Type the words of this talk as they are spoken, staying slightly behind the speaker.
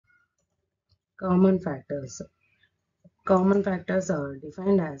Common factors. Common factors are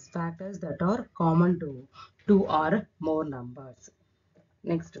defined as factors that are common to two or more numbers.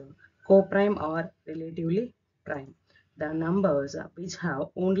 Next, coprime or relatively prime. The numbers which have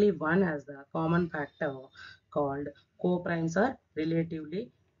only one as the common factor called coprimes are relatively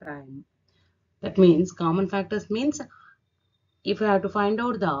prime. That means common factors means if you have to find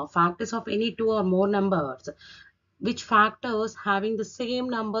out the factors of any two or more numbers, which factors having the same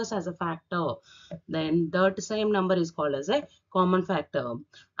numbers as a factor, then that same number is called as a common factor.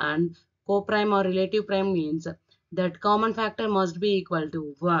 And coprime or relative prime means that common factor must be equal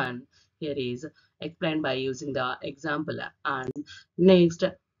to 1. Here is explained by using the example. And next,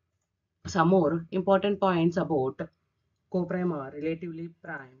 some more important points about coprime or relatively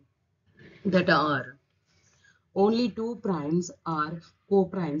prime, that are only two primes are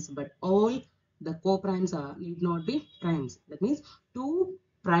coprimes, but all the coprimes are need not be primes. That means two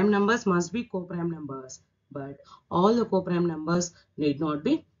prime numbers must be coprime numbers, but all the coprime numbers need not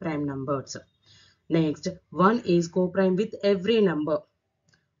be prime numbers. Next, one is coprime with every number.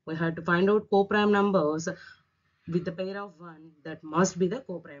 We have to find out coprime numbers with a pair of 1 that must be the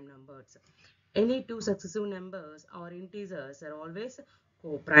coprime numbers. Any two successive numbers or integers are always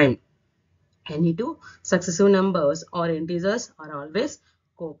coprime. Any two successive numbers or integers are always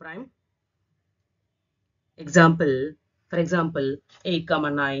coprime. Example, for example, 8,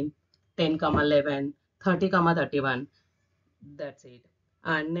 9, 10, 11, 30, 31. That's it.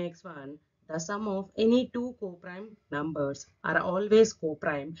 And next one, the sum of any two coprime numbers are always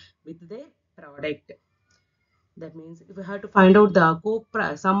coprime with their product. That means if we have to find out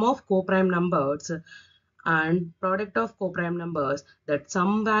the sum of coprime numbers and product of coprime numbers, that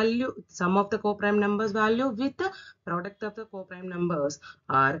sum of the coprime numbers value with the product of the coprime numbers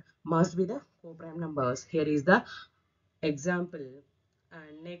are must be the coprime numbers. Here is the example.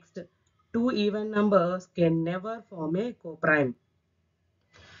 And next, two even numbers can never form a coprime.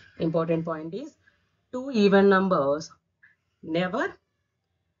 Important point is two even numbers never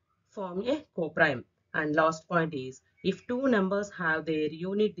form a coprime. And last point is, if two numbers have their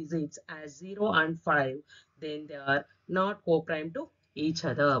unit digits as 0 and 5, then they are not coprime to each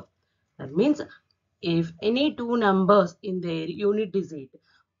other. That means if any two numbers in their unit digit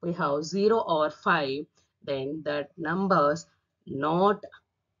we have 0 or 5, then that numbers not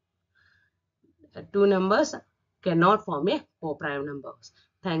two numbers cannot form a coprime numbers.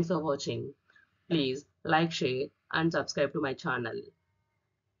 Thanks for watching. Please like, share and subscribe to my channel.